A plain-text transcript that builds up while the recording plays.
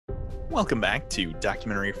Welcome back to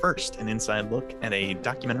Documentary First, an inside look at a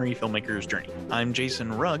documentary filmmaker's journey. I'm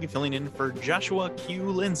Jason Rugg, filling in for Joshua Q.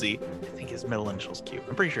 Lindsay. I think his middle initial's Q.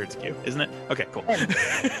 I'm pretty sure it's Q, isn't it? Okay, cool.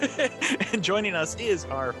 And joining us is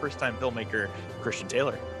our first-time filmmaker, Christian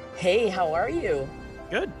Taylor. Hey, how are you?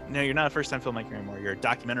 Good. No, you're not a first-time filmmaker anymore. You're a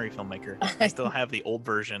documentary filmmaker. I still have the old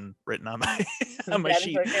version written on my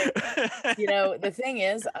sheet. Okay. You know, the thing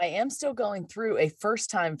is, I am still going through a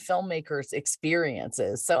first-time filmmaker's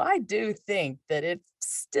experiences, so I do think that it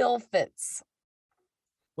still fits.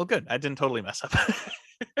 Well, good. I didn't totally mess up.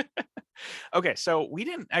 Okay, so we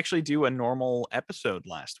didn't actually do a normal episode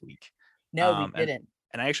last week. No, we didn't.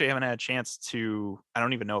 And I actually haven't had a chance to, I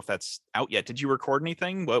don't even know if that's out yet. Did you record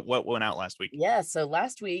anything? What went out last week? Yeah, so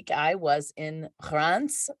last week I was in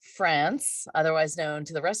Reims, France, otherwise known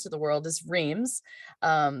to the rest of the world as Reims.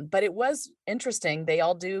 But it was interesting. They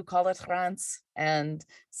all do call it Reims. And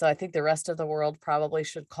so I think the rest of the world probably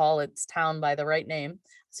should call its town by the right name.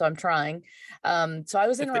 So I'm trying. So I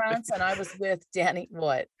was in Reims and I was with Danny.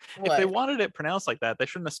 What? If they wanted it pronounced like that, they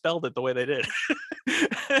shouldn't have spelled it the way they did.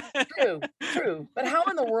 True. But how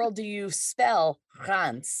in the world do you spell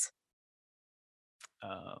Reims?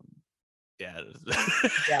 Yeah,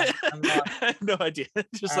 I have no idea.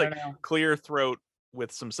 Just like clear throat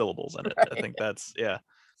with some syllables in it. Right. I think that's, yeah.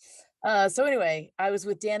 So anyway, I was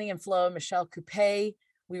with Danny and Flo and Michelle Coupe.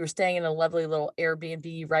 We were staying in a lovely little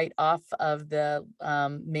Airbnb right off of the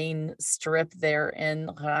main strip there in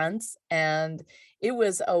Reims. And it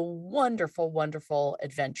was a wonderful, wonderful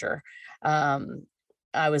adventure.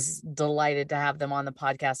 I was delighted to have them on the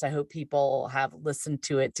podcast. I hope people have listened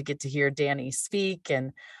to it to get to hear Danny speak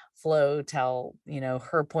and Flo tell,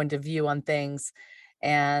 her point of view on things.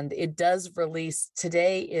 And it does release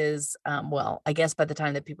today is, I guess by the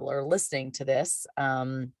time that people are listening to this,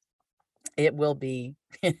 it will be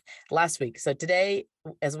last week. So today,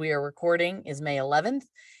 as we are recording, is May 11th.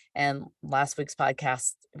 And last week's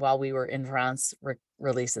podcast, while we were in France,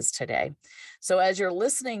 releases today. So as you're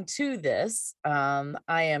listening to this, I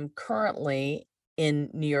am currently in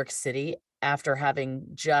New York City after having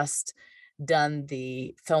just done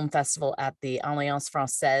the film festival at the Alliance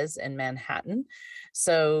Française in Manhattan.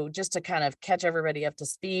 So just to kind of catch everybody up to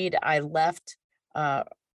speed, I left,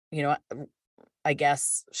 I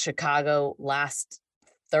guess, Chicago last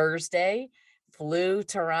Thursday, flew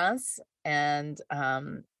to Reims and,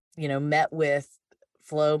 met with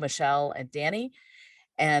Flo, Michelle, and Danny,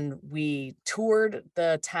 and we toured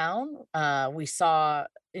the town. We saw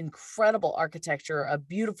incredible architecture, a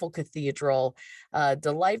beautiful cathedral,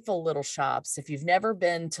 delightful little shops. If you've never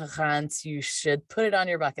been to Reims, you should put it on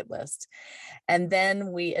your bucket list. And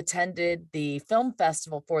then we attended the film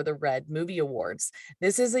festival for the Red Movie Awards.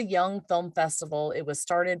 This is a young film festival. It was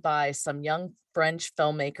started by some young French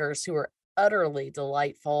filmmakers who were utterly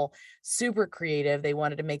delightful, super creative. They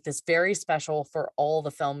wanted to make this very special for all the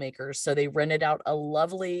filmmakers. So they rented out a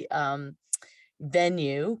lovely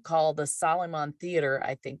venue called the Salomon Theater.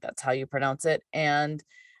 I think that's how you pronounce it. And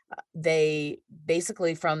they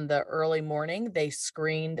basically, from the early morning, they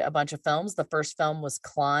screened a bunch of films. The first film was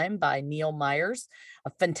Climb by Neil Myers,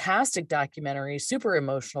 a fantastic documentary, super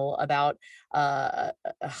emotional about a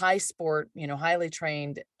high sport, highly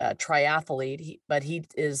trained triathlete, but he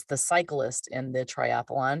is the cyclist in the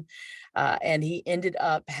triathlon. And he ended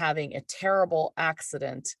up having a terrible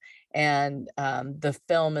accident. And the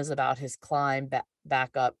film is about his climb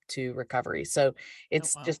back up to recovery. So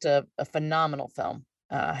it's just a phenomenal film.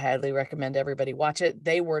 Highly recommend everybody watch it.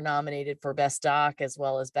 They were nominated for Best Doc as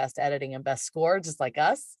well as Best Editing and Best Score, just like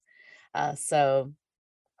us. So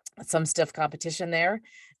some stiff competition there.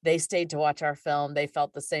 They stayed to watch our film. They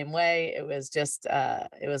felt the same way. It was just,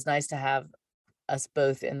 it was nice to have us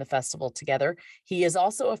both in the festival together. He is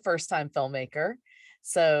also a first-time filmmaker.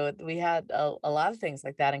 So we had a lot of things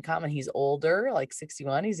like that in common. He's older, like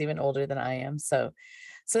 61. He's even older than I am. So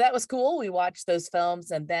that was cool. We watched those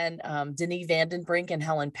films, and then Denis Vandenbrink and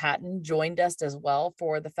Helen Patton joined us as well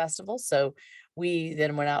for the festival. So we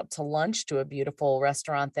then went out to lunch to a beautiful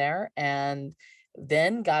restaurant there, and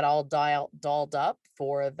then got all dolled up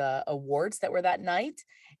for the awards that were that night.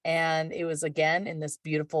 And it was again in this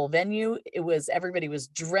beautiful venue. Everybody was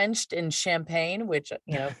drenched in champagne, which,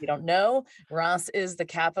 if you don't know, Reims is the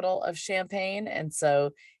capital of Champagne. And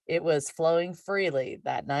so it was flowing freely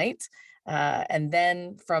that night. And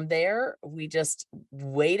then from there, we just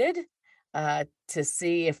waited to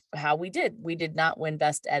see how we did. We did not win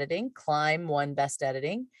Best Editing. Climb won Best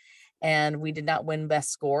Editing. And we did not win Best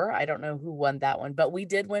Score. I don't know who won that one, but we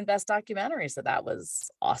did win Best Documentary. So that was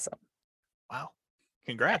awesome. Wow.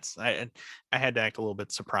 Congrats. I had to act a little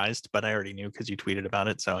bit surprised, but I already knew because you tweeted about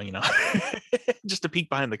it. So, just a peek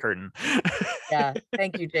behind the curtain. Yeah,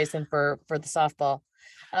 thank you, Jason, for the softball.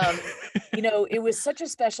 It was such a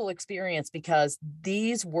special experience because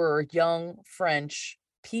these were young French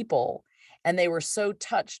people, and they were so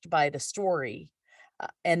touched by the story.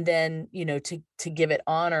 And then, to give it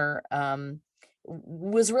honor,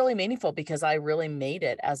 was really meaningful because I really made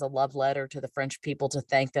it as a love letter to the French people to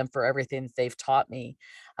thank them for everything that they've taught me.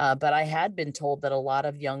 But I had been told that a lot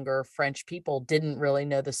of younger French people didn't really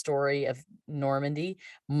know the story of Normandy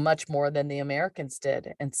much more than the Americans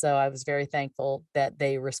did. And so I was very thankful that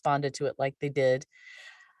they responded to it like they did.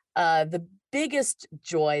 The biggest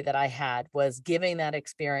joy that I had was giving that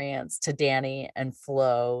experience to Danny and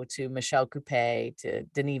Flo, to Michelle Coupé, to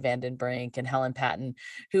Denis Van Den Brink and Helen Patton,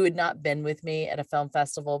 who had not been with me at a film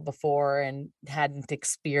festival before and hadn't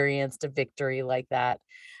experienced a victory like that.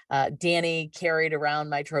 Danny carried around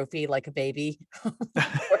my trophy like a baby for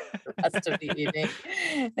the rest of the evening.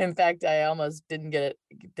 In fact, I almost didn't get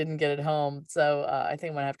it home. So I think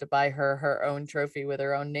I'm gonna have to buy her own trophy with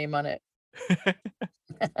her own name on it.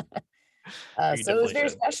 You So it was definitely very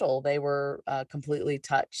should. special. They were completely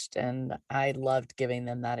touched, and I loved giving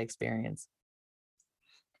them that experience.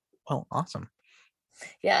 Well, awesome.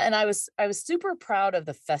 Yeah, and I was super proud of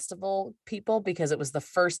the festival people because it was the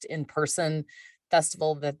first in-person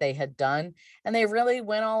festival that they had done, and they really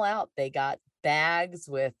went all out. They got bags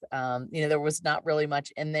with there was not really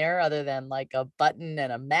much in there other than like a button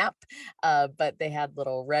and a map, but they had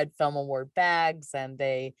little red film award bags, and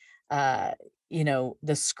they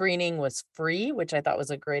the screening was free, which I thought was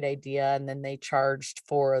a great idea, and then they charged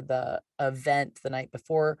for the event the night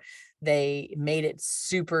before. They made it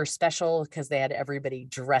super special because they had everybody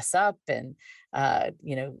dress up and,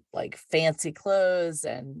 like fancy clothes,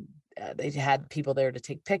 and they had people there to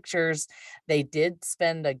take pictures. They did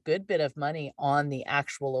spend a good bit of money on the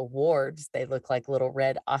actual awards. They look like little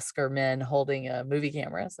red Oscar men holding a movie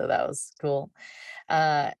camera. So that was cool.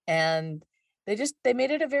 And they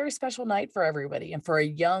made it a very special night for everybody. And for a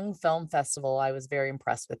young film festival, I was very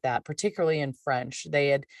impressed with that, particularly in French.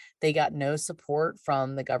 They got no support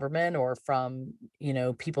from the government or from,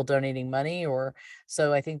 people donating money, or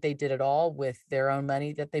so I think they did it all with their own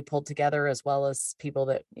money that they pulled together, as well as people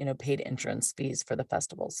that, paid entrance fees for the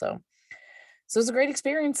festival. So it was a great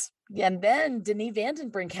experience. And then Denis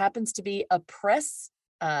Vandenbrink happens to be a press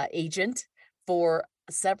agent for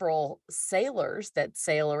several sailors that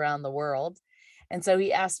sail around the world. And so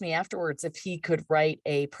he asked me afterwards if he could write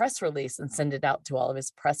a press release and send it out to all of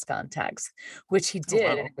his press contacts, which he Oh, did.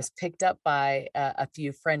 And wow. it was picked up by a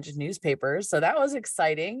few French newspapers. So that was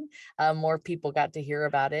exciting. More people got to hear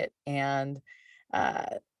about it. And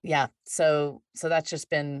yeah, so that's just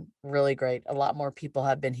been really great. A lot more people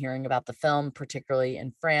have been hearing about the film, particularly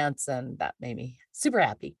in France, and that made me super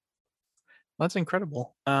happy. That's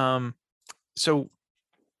incredible. So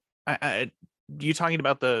you talking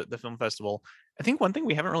about the film festival, I think one thing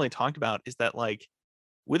we haven't really talked about is that, like,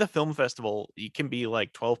 with a film festival, it can be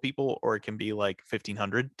like 12 people or it can be like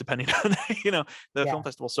 1,500, depending on the Yeah. film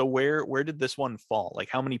festival. So where did this one fall? Like,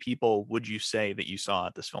 how many people would you say that you saw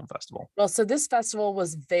at this film festival? Well, so this festival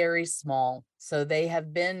was very small. So they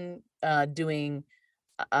have been doing,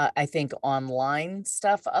 I think, online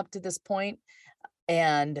stuff up to this point,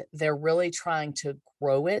 and they're really trying to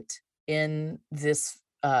grow it in this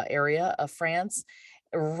area of France.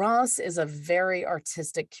 Reims is a very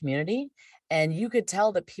artistic community, and you could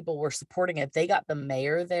tell that people were supporting it. They got the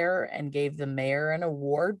mayor there and gave the mayor an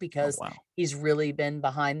award Oh, because wow. he's really been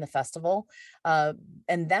behind the festival. Uh,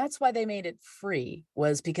 and that's why they made it free,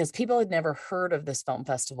 was because people had never heard of this film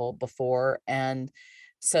festival before. And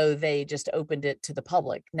so they just opened it to the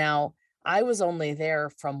public. Now, I was only there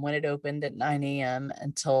from when it opened at 9 a.m.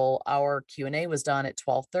 until our Q&A was done at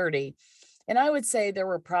 12:30. And I would say there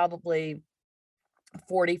were probably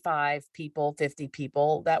 45 people, 50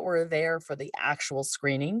 people that were there for the actual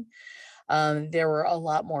screening. There were a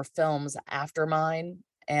lot more films after mine.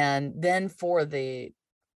 And then for the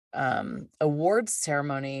awards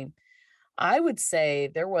ceremony, I would say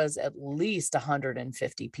there was at least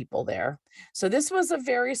 150 people there. So this was a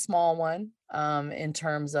very small one in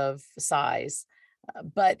terms of size.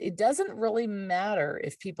 But it doesn't really matter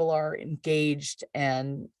if people are engaged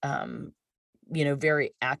and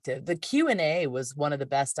very active. The Q&A was one of the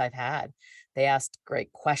best I've had. They asked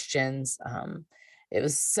great questions. It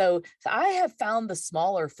was so I have found the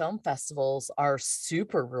smaller film festivals are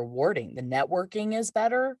super rewarding. The networking is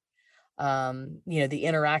better. The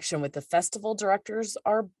interaction with the festival directors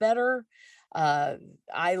are better. uh,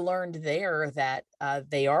 I learned there that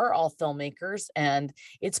they are all filmmakers, and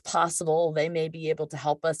it's possible they may be able to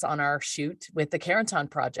help us on our shoot with the Carenton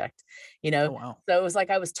project. You know, Oh wow. so it was like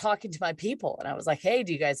I was talking to my people, and I was like, "Hey,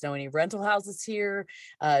 do you guys know any rental houses here?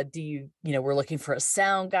 Do you know, we're looking for a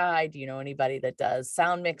sound guy. Do you know anybody that does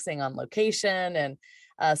sound mixing on location?" And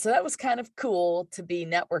so that was kind of cool to be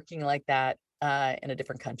networking like that in a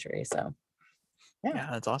different country. So yeah, Yeah,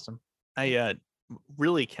 that's awesome. I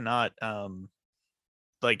really cannot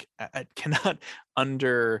like I cannot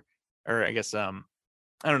under or I guess I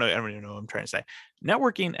don't know. I don't even know what I'm trying to say.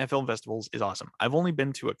 Networking at film festivals is awesome. I've only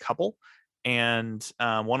been to a couple, and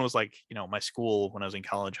one was like, my school when I was in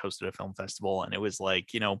college hosted a film festival, and it was like,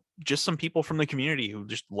 just some people from the community who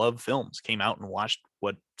just love films came out and watched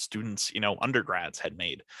what students, undergrads had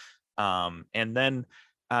made. And then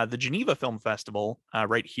the Geneva Film Festival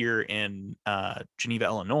right here in Geneva,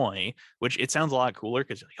 Illinois, which it sounds a lot cooler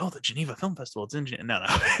because you're like, oh, the Geneva Film Festival, it's in No, no,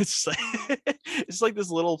 it's like, it's like this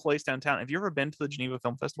little place downtown. Have you ever been to the Geneva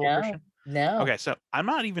Film Festival, no, Christian? no, Okay, so I'm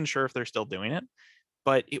not even sure if they're still doing it,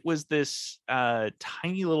 but it was this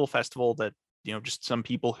tiny little festival that just some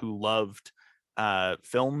people who loved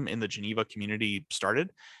film in the Geneva community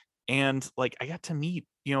started, and like I got to meet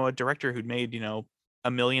a director who'd made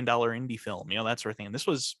 $1 million indie film, that sort of thing. And this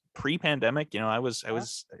was pre-pandemic. yeah, I was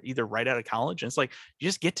either right out of college, and it's like you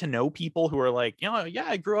just get to know people who are like, yeah,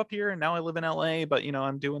 I grew up here and now I live in LA, but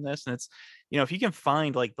I'm doing this. And it's if you can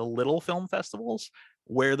find like the little film festivals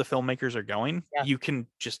where the filmmakers are going, yeah, you can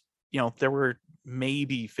just there were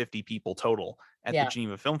maybe 50 people total at the yeah,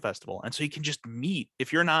 Geneva Film Festival. And so you can just meet.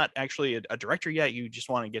 If you're not actually a director yet, you just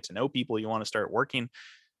want to get to know people, you want to start working,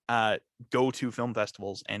 uh, go to film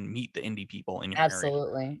festivals and meet the indie people in your area.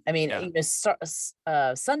 absolutely. I mean, Yeah.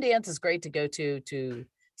 Sundance is great to go to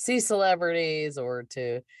see celebrities or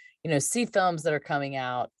to, see films that are coming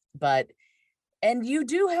out, but and you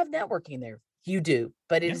do have networking there. You do,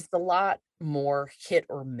 but it Yeah. is a lot more hit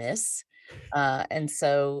or miss. And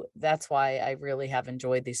so that's why I really have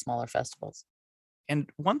enjoyed these smaller festivals. And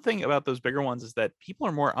one thing about those bigger ones is that people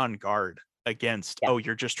are more on guard against, Yeah, oh,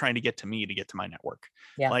 you're just trying to get to me to get to my network.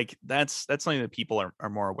 yeah, Like that's something that people are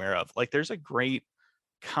more aware of. Like there's a great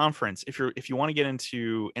conference if you want to get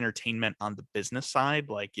into entertainment on the business side,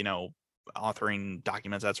 like authoring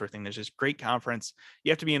documents, that sort of thing. There's this great conference.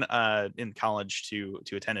 You have to be in college to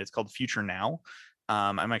attend it. It's called Future Now.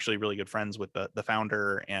 I'm actually really good friends with the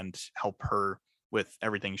founder and help her with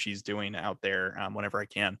everything she's doing out there whenever I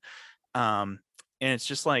can. Um, and it's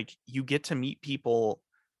just like you get to meet people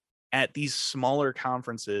at these smaller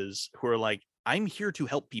conferences who are like, I'm here to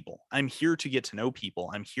help people. I'm here to get to know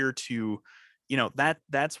people. I'm here to,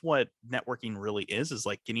 that's what networking really is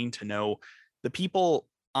like getting to know the people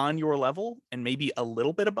on your level and maybe a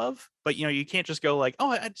little bit above. But you can't just go like,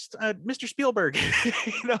 oh, I just Mr. Spielberg.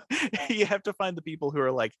 You have to find the people who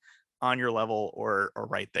are like on your level or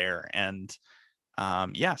right there. And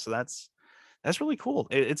yeah, so that's really cool.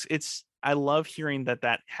 It's I love hearing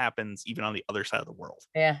that happens even on the other side of the world.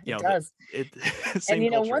 yeah, it That does. it And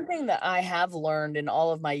same culture. one thing that I have learned in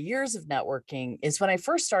all of my years of networking is when I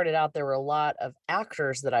first started out, there were a lot of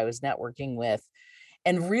actors that I was networking with.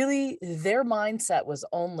 And really, their mindset was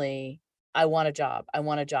only, I want a job. I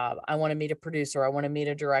want a job. I want to meet a producer. I want to meet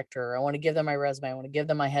a director. I want to give them my resume. I want to give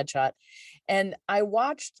them my headshot. And I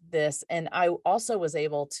watched this, and I also was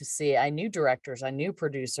able to see, I knew directors, I knew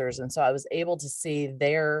producers. And so I was able to see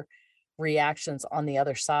their reactions on the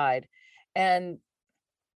other side. And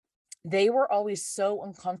they were always so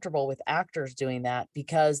uncomfortable with actors doing that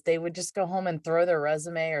because they would just go home and throw their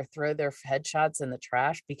resume or throw their headshots in the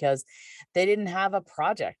trash because they didn't have a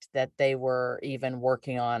project that they were even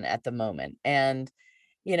working on at the moment. And,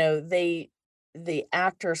 the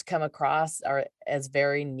actors come across are as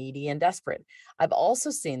very needy and desperate. I've also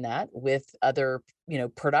seen that with other,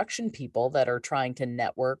 production people that are trying to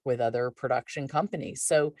network with other production companies.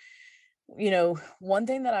 So, one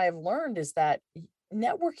thing that I've learned is that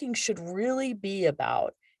networking should really be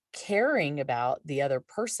about caring about the other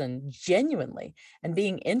person genuinely and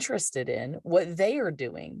being interested in what they are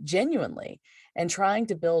doing genuinely and trying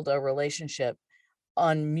to build a relationship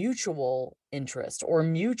on mutual interest or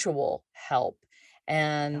mutual help Yeah.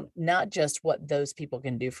 and not just what those people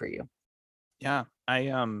can do for you. Yeah.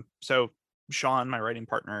 I so Sean, my writing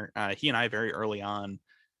partner, he and I very early on,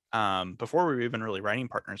 before we were even really writing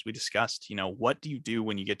partners, we discussed, what do you do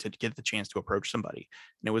when you get the chance to approach somebody?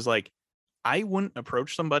 And it was like, I wouldn't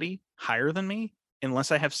approach somebody higher than me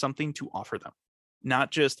unless I have something to offer them.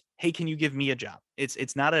 Not just, hey, can you give me a job?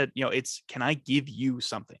 It's not a, it's can I give you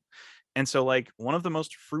something? And so like one of the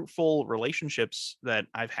most fruitful relationships that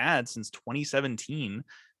I've had since 2017,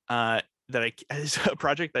 uh, is a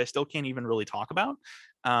project that I still can't even really talk about.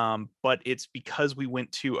 But it's because we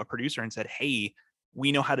went to a producer and said, hey,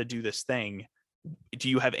 we know how to do this thing. Do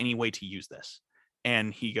you have any way to use this?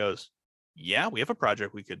 And he goes, yeah, we have a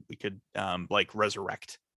project we could like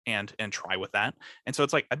resurrect and try with that. And so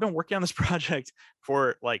it's like, I've been working on this project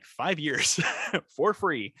for like 5 years for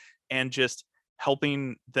free, and just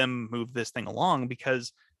helping them move this thing along,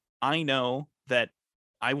 because I know that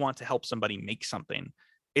I want to help somebody make something.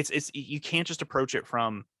 It's you can't just approach it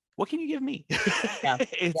from, what can you give me? Yeah.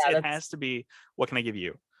 It has to be, what can I give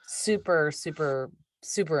you? Super, super,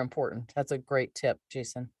 super important. That's a great tip,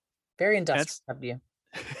 Jason. Very industrial of you.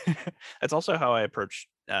 That's also how I approach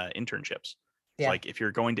internships. It's Yeah. like, if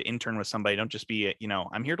you're going to intern with somebody, don't just be,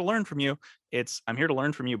 I'm here to learn from you. I'm here to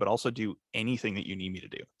learn from you, but also do anything that you need me to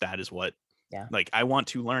do. That is what, like, I want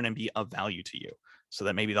to learn and be of value to you, so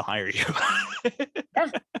that maybe they'll hire you. Yeah,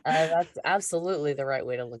 that's absolutely the right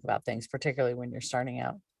way to look about things, particularly when you're starting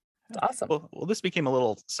out. It's awesome. Well, this became a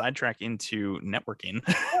little sidetrack into networking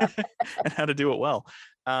and how to do it well.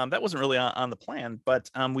 That wasn't really on the plan, but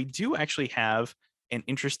we do actually have an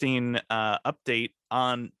interesting update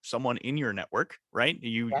on someone in your network, right?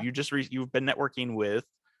 You've been networking with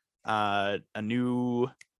a new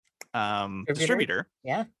distributor.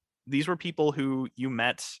 Yeah. These were people who you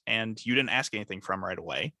met and you didn't ask anything from right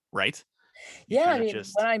away, right? I mean,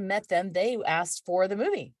 when I met them, they asked for the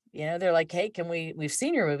movie. They're like, hey, we've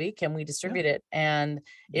seen your movie, can we distribute it? And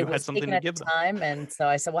it was taken at the time. And so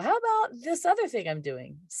I said, well, how about this other thing I'm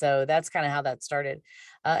doing? So that's kind of how that started.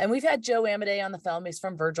 And we've had Joe Amaday on the film. He's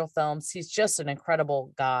from Virgil Films. He's just an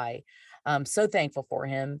incredible guy. So thankful for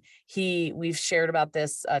him. We've shared about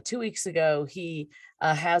this 2 weeks ago. He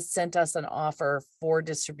has sent us an offer for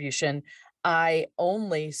distribution. I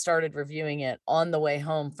only started reviewing it on the way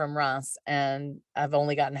home from Reims, and I've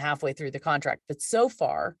only gotten halfway through the contract. But so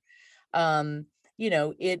far,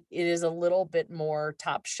 it is a little bit more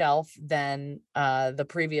top shelf than the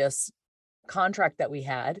previous contract that we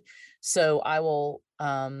had. So I will,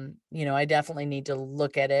 I definitely need to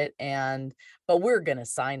look at it, but we're going to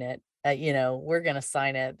sign it. We're going to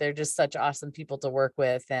sign it. They're just such awesome people to work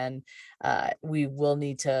with. And we will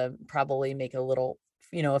need to probably make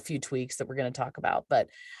a few tweaks that we're going to talk about, but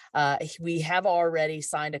we have already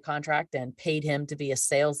signed a contract and paid him to be a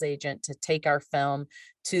sales agent to take our film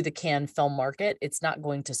to the Cannes film market. It's not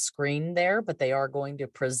going to screen there, but they are going to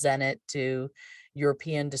present it to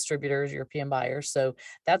European distributors, European buyers. So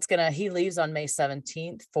he leaves on May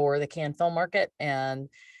 17th for the Cannes film market, and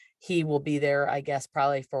he will be there, I guess,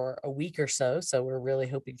 probably for a week or so. So we're really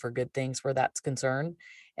hoping for good things where that's concerned.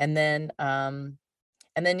 And then,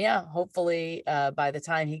 hopefully by the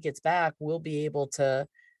time he gets back, we'll be able to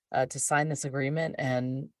sign this agreement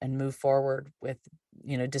and move forward with,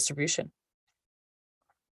 distribution.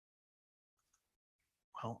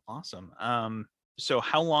 Well, awesome. So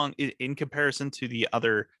how long, in comparison to the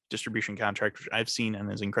other distribution contract, which I've seen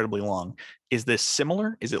and is incredibly long, is this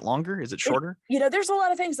similar? Is it longer? Is it shorter? There's a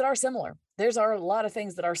lot of things that are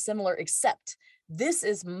similar. Except this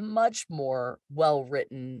is much more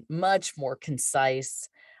well-written, much more concise,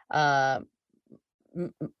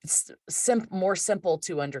 more simple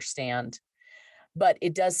to understand, but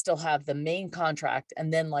it does still have the main contract,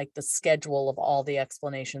 and then like the schedule of all the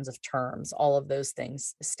explanations of terms, all of those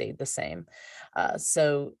things stayed the same. And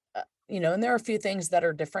there are a few things that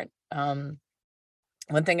are different. One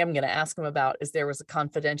thing I'm going to ask him about is there was a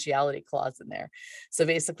confidentiality clause in there. So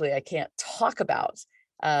basically I can't talk about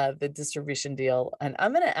the distribution deal. And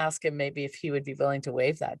I'm going to ask him maybe if he would be willing to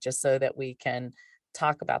waive that, just so that we can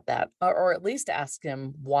talk about that, or at least ask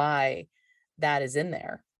him why that is in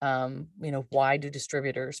there. Why do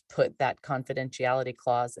distributors put that confidentiality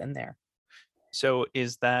clause in there? So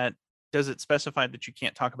does it specify that you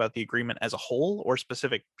can't talk about the agreement as a whole, or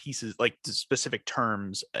specific pieces, like specific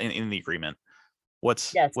terms in the agreement?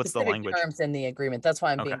 What's the language? Terms in the agreement. That's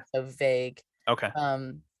why I'm being so vague. Okay.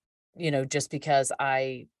 Just because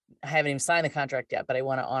I haven't even signed the contract yet, but I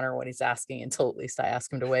want to honor what he's asking until at least I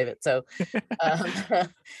ask him to waive it. So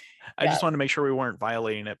I just wanted to make sure we weren't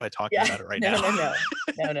violating it by talking about it right now.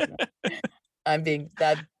 No. I'm being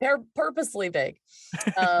purposely vague.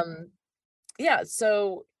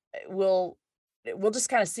 So we'll just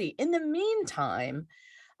kind of see. In the meantime,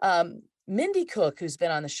 Mindy Cook, who's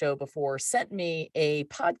been on the show before, sent me a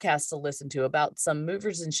podcast to listen to about some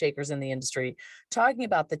movers and shakers in the industry, talking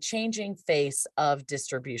about the changing face of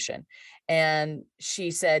distribution. And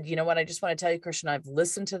she said, you know what, I just want to tell you, Christian, I've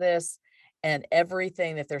listened to this, And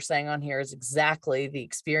everything that they're saying on here is exactly the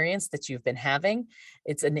experience that you've been having.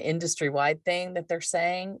 It's an industry-wide thing that they're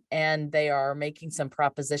saying, and they are making some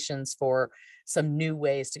propositions for some new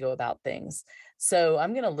ways to go about things. So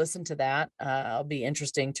I'm going to listen to that. I'll be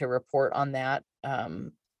interesting to report on that.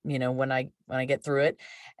 When I get through it.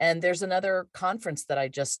 And there's another conference that I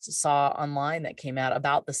just saw online that came out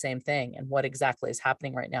about the same thing and what exactly is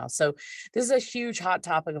happening right now. So this is a huge hot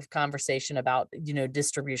topic of conversation about,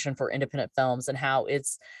 distribution for independent films and how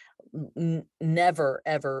it's never,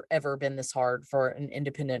 ever, ever been this hard for an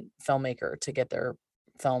independent filmmaker to get their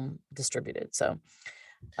film distributed. So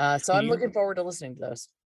I'm looking forward to listening to those.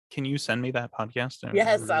 Can you send me that podcast?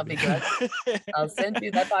 Yes, I'll be glad. I'll send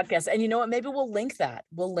you that podcast. And you know what? Maybe we'll link that.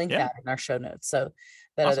 We'll link that in our show notes so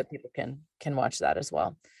that other people can watch that as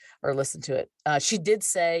well or listen to it. She did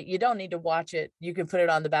say you don't need to watch it. You can put it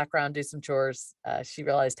on the background, do some chores. She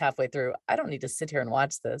realized halfway through, I don't need to sit here and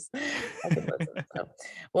watch this. I can listen. So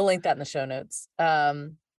we'll link that in the show notes.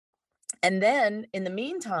 And then in the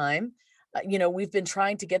meantime, we've been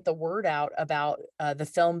trying to get the word out about the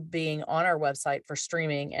film being on our website for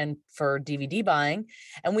streaming and for DVD buying.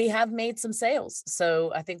 And we have made some sales.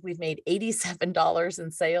 So I think we've made $87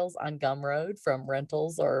 in sales on Gumroad from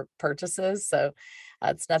rentals or purchases. So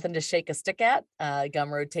it's nothing to shake a stick at.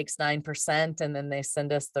 Gumroad takes 9% and then they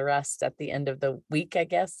send us the rest at the end of the week, I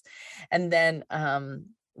guess. And then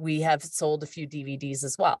we have sold a few DVDs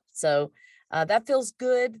as well. So that feels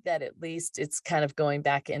good that at least it's kind of going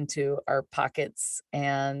back into our pockets,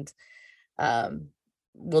 and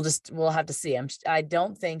we'll have to see. I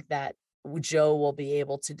don't think that Joe will be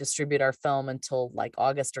able to distribute our film until like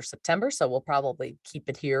August or September. So we'll probably keep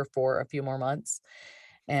it here for a few more months,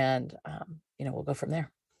 and we'll go from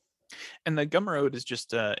there. And the Gumroad is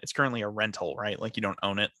just it's currently a rental, right? Like you don't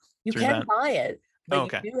own it. You can buy it,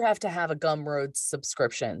 but you do have to have a Gumroad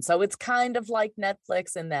subscription. So it's kind of like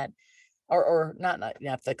Netflix in that. Or not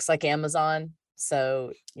Netflix, like Amazon.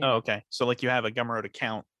 So okay. So like you have a Gumroad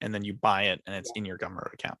account and then you buy it and it's in your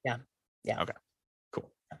Gumroad account. Yeah. Okay. Cool.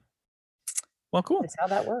 Well, cool. That's how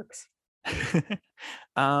that works.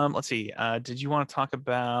 Let's see. Did you want to talk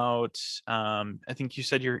about I think you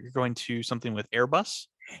said you're going to something with Airbus?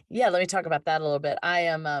 Yeah, let me talk about that a little bit. I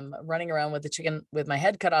am running around with the chicken with my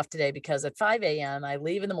head cut off today because at 5 a.m. I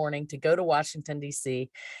leave in the morning to go to Washington, D.C.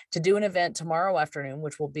 to do an event tomorrow afternoon,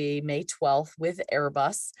 which will be May 12th with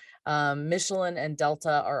Airbus. Michelin and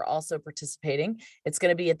Delta are also participating. It's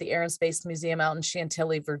going to be at the Air and Space Museum out in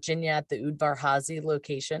Chantilly, Virginia at the Udvar Hazy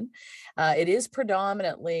location. It is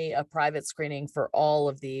predominantly a private screening for all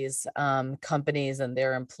of these companies and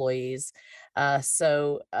their employees. But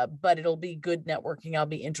it'll be good networking. I'll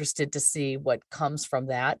be interested to see what comes from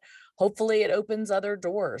that. Hopefully it opens other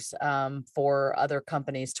doors for other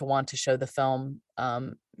companies to want to show the film,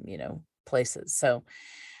 places. So,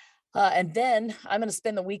 and then I'm going to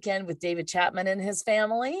spend the weekend with David Chapman and his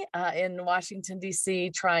family in Washington,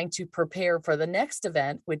 D.C., trying to prepare for the next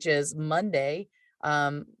event, which is Monday,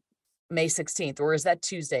 May 16th, or is that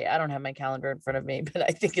Tuesday? I don't have my calendar in front of me, but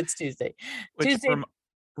I think it's Tuesday.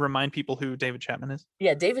 Remind people who David Chapman is.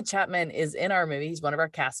 Yeah, David Chapman is in our movie. He's one of our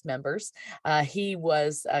cast members. He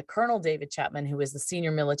was Colonel David Chapman, who was the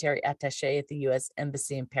senior military attaché at the U.S.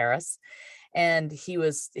 Embassy in Paris. And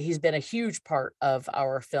he's been a huge part of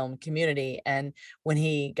our film community. And when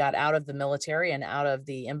he got out of the military and out of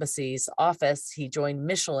the embassy's office, he joined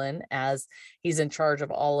Michelin as he's in charge of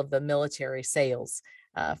all of the military sales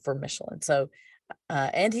for Michelin. So,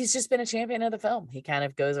 and he's just been a champion of the film. He kind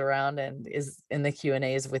of goes around and is in the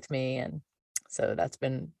Q&As with me. And so that's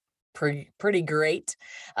been pretty great.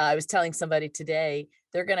 I was telling somebody today,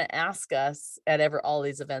 they're going to ask us at all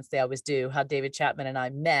these events, they always do, how David Chapman and I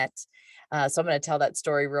met. So I'm going to tell that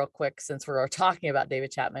story real quick since we're talking about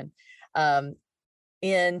David Chapman.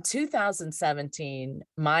 In 2017,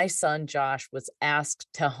 my son Josh was asked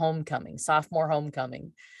to sophomore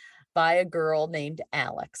homecoming, by a girl named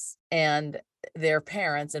Alex, and their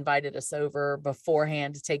parents invited us over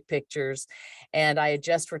beforehand to take pictures. And I had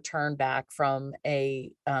just returned back from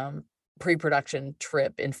a pre-production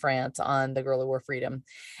trip in France on The Girl Who Wore Freedom.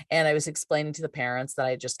 And I was explaining to the parents that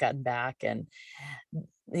I had just gotten back and,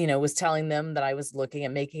 was telling them that I was looking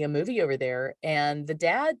at making a movie over there. And the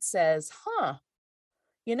dad says,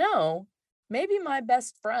 maybe my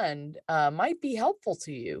best friend might be helpful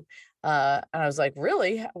to you. And I was like,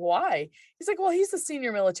 really? Why? He's like, well, he's the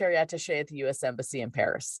senior military attaché at the U.S. Embassy in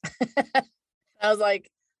Paris. I was like,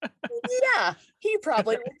 yeah, he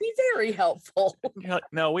probably would be very helpful.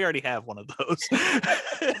 No, we already have one of those.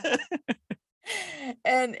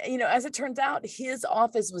 And, as it turns out, his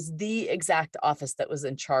office was the exact office that was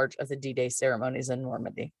in charge of the D-Day ceremonies in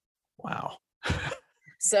Normandy. Wow.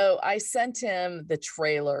 So I sent him the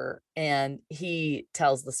trailer, and he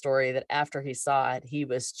tells the story that after he saw it, he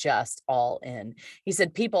was just all in. He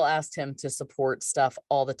said people asked him to support stuff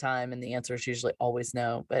all the time, and the answer is usually always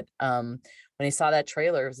no. But when he saw that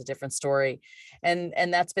trailer, it was a different story, and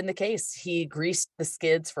that's been the case. He greased the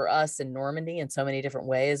skids for us in Normandy in so many different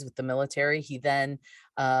ways with the military. He then,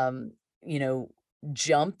 you know,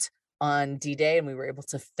 jumped on D-Day, and we were able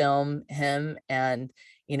to film him, and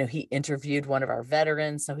he interviewed one of our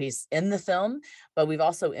veterans, so he's in the film, but we've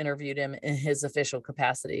also interviewed him in his official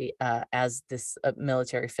capacity as this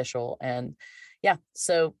military official. And yeah,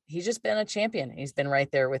 so he's just been a champion. He's been right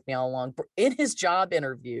there with me all along. In his job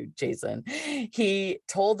interview, Jason, he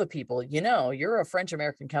told the people, you're a French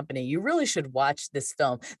American company. You really should watch this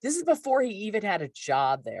film. This is before he even had a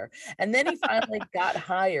job there. And then he finally got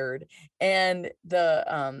hired, and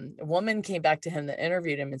the woman came back to him that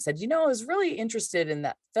interviewed him and said, I was really interested in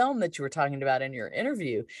that film that you were talking about in your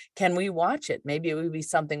interview. Can we watch it? Maybe it would be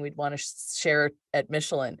something we'd want to share at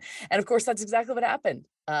Michelin. And of course, that's exactly what happened.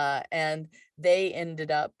 And they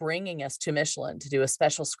ended up bringing us to Michelin to do a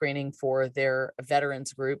special screening for their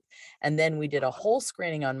veterans group. And then we did a whole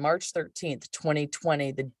screening on March 13th,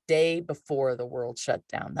 2020, the day before the world shut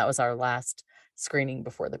down. That was our last screening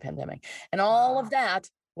before the pandemic. And all of that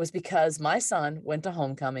was because my son went to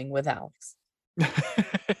homecoming with Alex. Isn't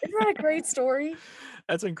that a great story?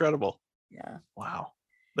 That's incredible. Yeah. Wow.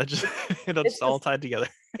 That just it's all tied together.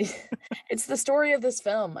 It's the story of this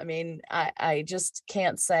film. I mean, I just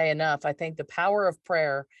can't say enough. I think the power of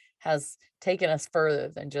prayer has taken us further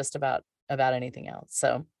than just about anything else.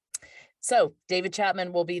 So David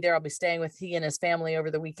Chapman will be there. I'll be staying with he and his family over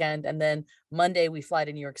the weekend. And then Monday we fly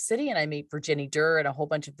to New York City, and I meet Virginie Durr and a whole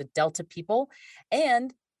bunch of the Delta people.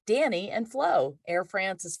 And Danny and Flo, Air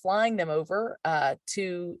France is flying them over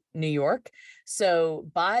to New York. So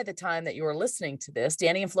by the time that you're listening to this,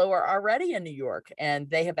 Danny and Flo are already in New York, and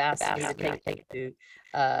they have asked me to take to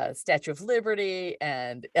Statue of Liberty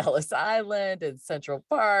and Ellis Island and Central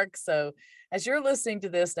Park. So as you're listening to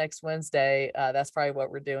this next Wednesday, that's probably what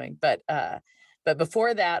we're doing. But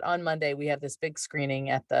before that, on Monday, we have this big screening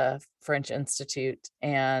at the French Institute,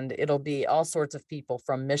 and it'll be all sorts of people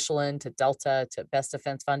from Michelin to Delta to Best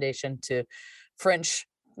Defense Foundation to French,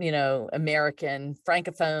 American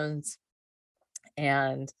Francophones.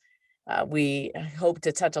 And we hope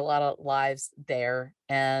to touch a lot of lives there.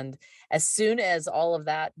 And as soon as all of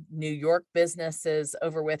that New York business is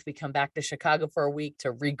over with, we come back to Chicago for a week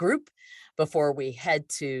to regroup before we head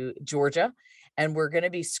to Georgia. And we're going to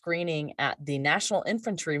be screening at the National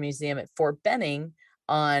Infantry Museum at Fort Benning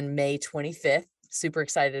on May 25th. Super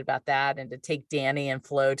excited about that, and to take Danny and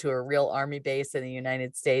Flo to a real Army base in the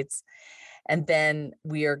United States. And then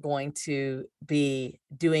we are going to be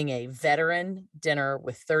doing a veteran dinner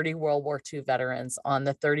with 30 World War II veterans on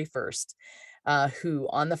the 31st, who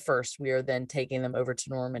on the 1st, we are then taking them over to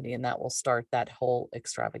Normandy, and that will start that whole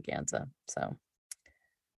extravaganza. So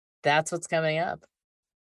that's what's coming up.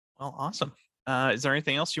 Well, awesome. Is there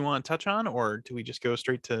anything else you want to touch on, or do we just go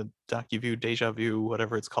straight to DocuView, Deja Vu,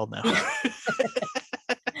 whatever it's called now?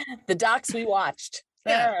 The docs we watched.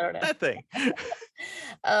 Yeah, that thing.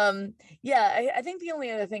 I think the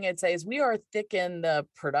only other thing I'd say is we are thick in the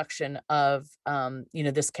production of,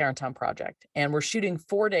 this Carentan project, and we're shooting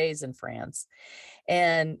 4 days in France.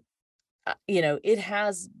 And it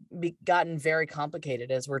has gotten very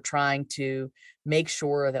complicated as we're trying to make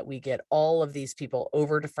sure that we get all of these people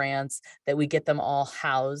over to France, that we get them all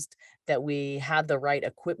housed, that we have the right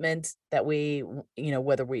equipment, that we,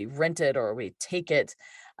 whether we rent it or we take it.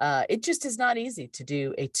 It just is not easy to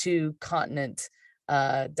do a 2-continent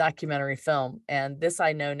documentary film. And this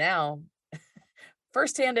I know now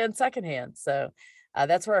firsthand and secondhand. So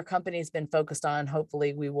that's where our company's been focused on.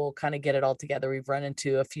 Hopefully we will kind of get it all together. We've run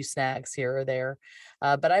into a few snags here or there,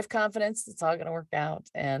 but I have confidence it's all going to work out,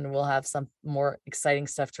 and we'll have some more exciting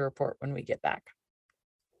stuff to report when we get back.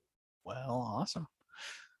 Well, awesome.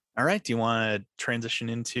 All right. Do you want to transition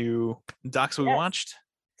into docs we watched?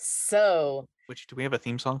 So, do we have a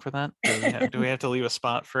theme song for that? Do we have to leave a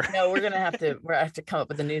spot for? No, we're going to have to come up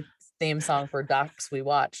with a new theme song for docs we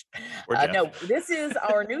watched. No, this is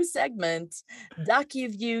our new segment,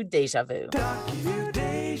 DocuView Deja Vu. DocuView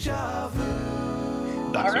Deja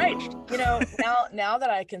Vu. All right. Now that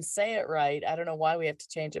I can say it right, I don't know why we have to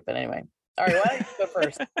change it, but anyway. All right, why don't you go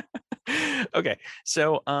first? Okay,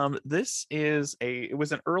 so it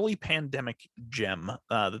was an early pandemic gem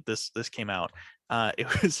that this came out.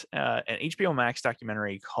 It was an HBO Max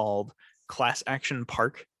documentary called Class Action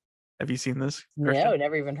Park. Have you seen this, Christian? No,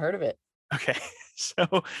 never even heard of it. Okay,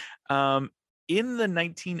 so in the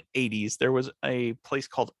 1980s, there was a place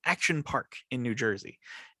called Action Park in New Jersey,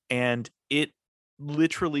 and it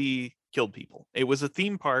literally killed people. It was a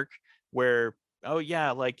theme park where, oh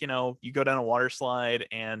yeah, like, you go down a water slide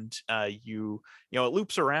and it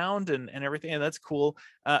loops around and everything, and that's cool.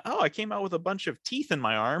 Oh, I came out with a bunch of teeth in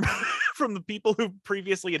my arm from the people who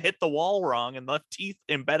previously had hit the wall wrong and left teeth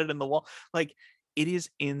embedded in the wall. Like, it is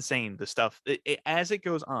insane, the stuff. As it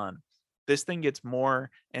goes on, this thing gets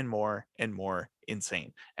more and more and more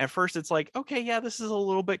insane. At first, it's like, okay, yeah, this is a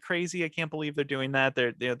little bit crazy. I can't believe they're doing that.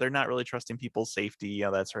 They're not really trusting people's safety,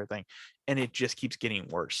 that sort of thing. And it just keeps getting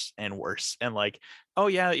worse and worse. And like, oh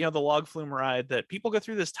yeah, the log flume ride, that people go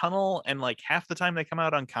through this tunnel and like half the time they come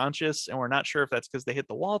out unconscious, and we're not sure if that's because they hit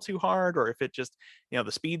the wall too hard or if it just,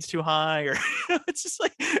 the speed's too high, or it's just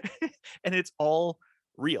like, and it's all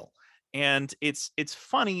real. And it's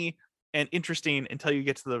funny and interesting until you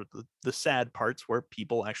get to the sad parts where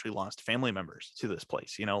people actually lost family members to this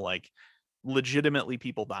place. Like, legitimately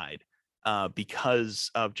people died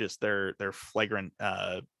because of just their flagrant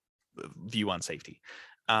view on safety.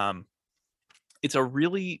 It's a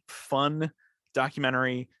really fun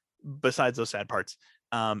documentary besides those sad parts,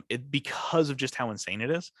 because of just how insane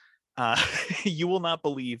it is. You will not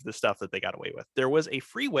believe the stuff that they got away with. There was a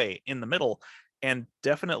freeway in the middle, and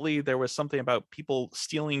definitely there was something about people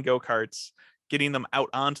stealing go-karts, getting them out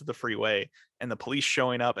onto the freeway, and the police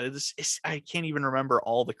showing up. I can't even remember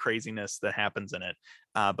all the craziness that happens in it,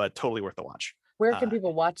 but totally worth the watch. Where can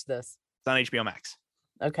people watch this? It's on HBO Max.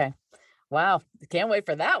 Okay. Wow. Can't wait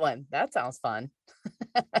for that one. That sounds fun.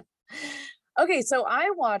 Okay, so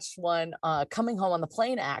I watched one coming home on the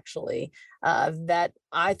plane, actually, that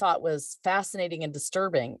I thought was fascinating and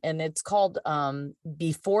disturbing. And it's called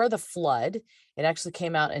Before the Flood. It actually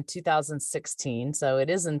came out in 2016. So it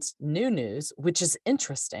isn't new news, which is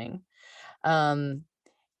interesting. And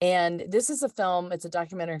this is a film, it's a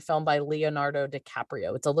documentary film by Leonardo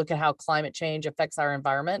DiCaprio. It's a look at how climate change affects our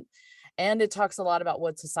environment. And it talks a lot about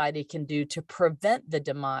what society can do to prevent the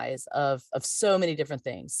demise of so many different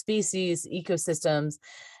things: species, ecosystems,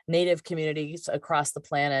 native communities across the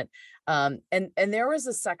planet. And there was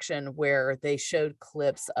a section where they showed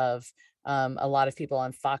clips of a lot of people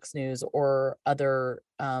on Fox News or other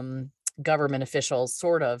government officials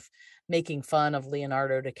sort of making fun of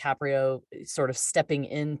Leonardo DiCaprio, sort of stepping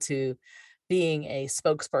into being a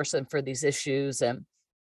spokesperson for these issues. And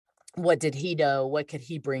what did he know? What could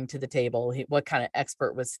he bring to the table? What kind of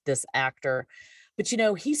expert was this actor? But,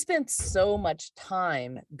 he spent so much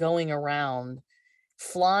time going around,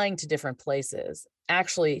 flying to different places,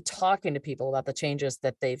 actually talking to people about the changes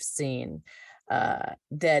that they've seen,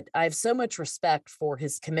 that I have so much respect for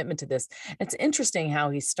his commitment to this. It's interesting how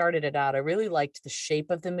he started it out. I really liked the shape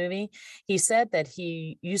of the movie. He said that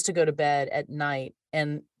he used to go to bed at night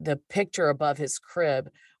and the picture above his crib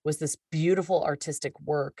was this beautiful artistic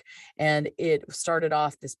work. And it started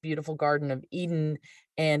off this beautiful Garden of Eden,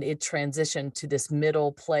 and it transitioned to this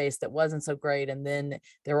middle place that wasn't so great. And then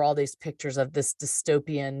there were all these pictures of this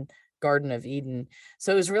dystopian Garden of Eden.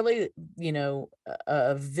 So it was really,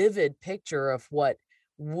 a vivid picture of what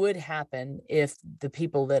would happen if the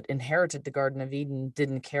people that inherited the Garden of Eden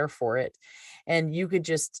didn't care for it. And you could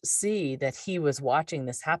just see that he was watching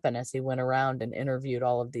this happen as he went around and interviewed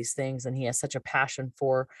all of these things. And he has such a passion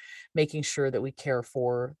for making sure that we care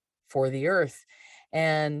for the earth.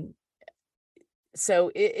 And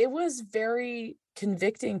so it was very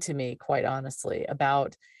convicting to me, quite honestly,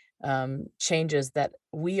 about changes that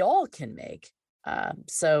we all can make.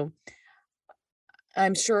 So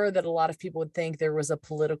I'm sure that a lot of people would think there was a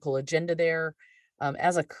political agenda there.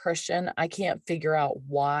 As a Christian, I can't figure out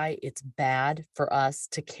why it's bad for us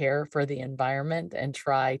to care for the environment and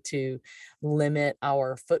try to limit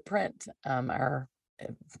our footprint.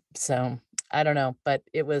 So I don't know, but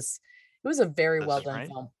it was a very well done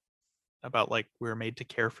film. About like we're made to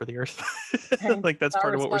care for the earth. Okay. Like that's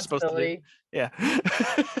part of what we're supposed to do. Yeah.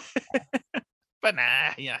 But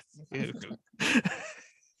nah, yeah.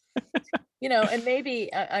 And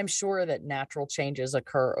maybe I'm sure that natural changes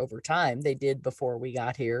occur over time. They did before we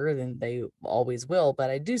got here, and they always will.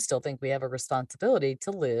 But I do still think we have a responsibility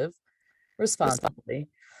to live responsibly.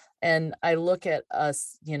 And I look at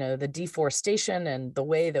us, the deforestation and the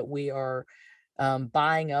way that we are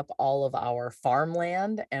buying up all of our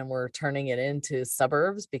farmland, and we're turning it into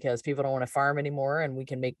suburbs because people don't want to farm anymore, and we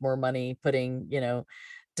can make more money putting,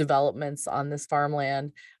 developments on this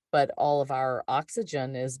farmland. But all of our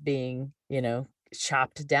oxygen is being,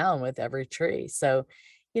 chopped down with every tree. So,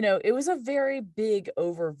 it was a very big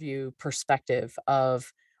overview perspective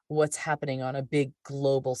of what's happening on a big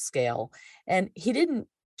global scale. And he didn't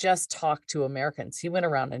just talk to Americans. He went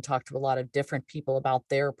around and talked to a lot of different people about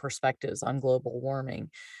their perspectives on global warming.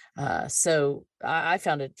 So I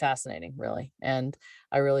found it fascinating, really. And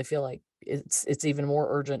I really feel like it's even more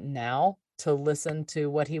urgent now to listen to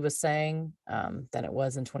what he was saying than it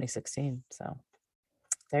was in 2016. So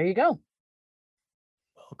there you go.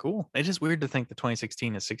 Well, cool. It is weird to think that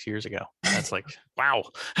 2016 is 6 years ago. That's like, wow.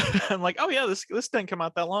 I'm like, oh yeah, this didn't come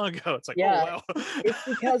out that long ago. It's like, Yeah, oh wow. it's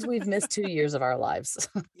because we've missed 2 years of our lives.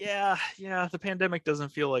 Yeah. The pandemic doesn't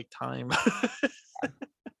feel like time.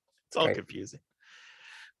 It's all Right. confusing.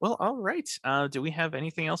 Well, all right. Do we have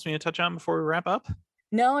anything else we need to touch on before we wrap up?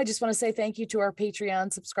 No, I just want to say thank you to our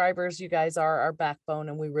Patreon subscribers. You guys are our backbone,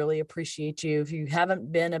 and we really appreciate you. If you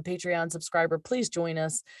haven't been a Patreon subscriber, please join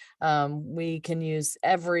us. We can use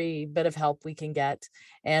every bit of help we can get,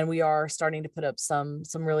 and we are starting to put up some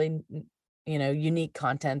really, unique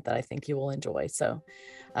content that I think you will enjoy. So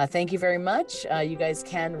thank you very much. You guys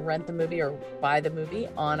can rent the movie or buy the movie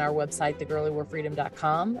on our website,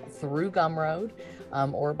 thegirlwhoworefreedom.com, through Gumroad.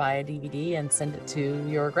 Or buy a DVD and send it to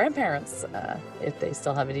your grandparents if they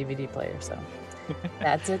still have a DVD player. So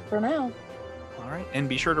that's it for now. All right. And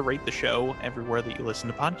be sure to rate the show everywhere that you listen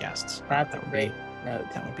to podcasts. That's a great note.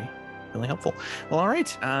 That would be really helpful. Well, all right.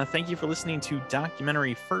 Thank you for listening to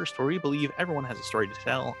Documentary First, where we believe everyone has a story to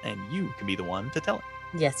tell and you can be the one to tell it.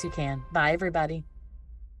 Yes, you can. Bye, everybody.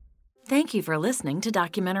 Thank you for listening to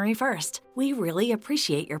Documentary First. We really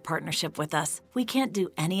appreciate your partnership with us. We can't do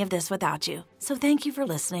any of this without you. So thank you for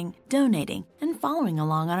listening, donating, and following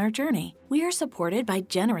along on our journey. We are supported by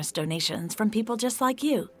generous donations from people just like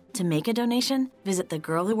you. To make a donation, visit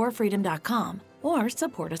thegirlwhoworefreedom.com or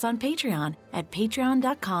support us on Patreon at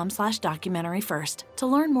patreon.com/documentaryfirst. To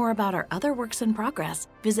learn more about our other works in progress,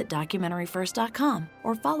 visit documentaryfirst.com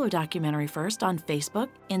or follow Documentary First on Facebook,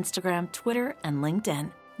 Instagram, Twitter, and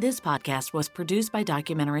LinkedIn. This podcast was produced by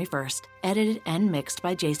Documentary First, edited and mixed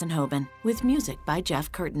by Jason Hoban, with music by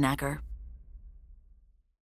Jeff Kurtenacker.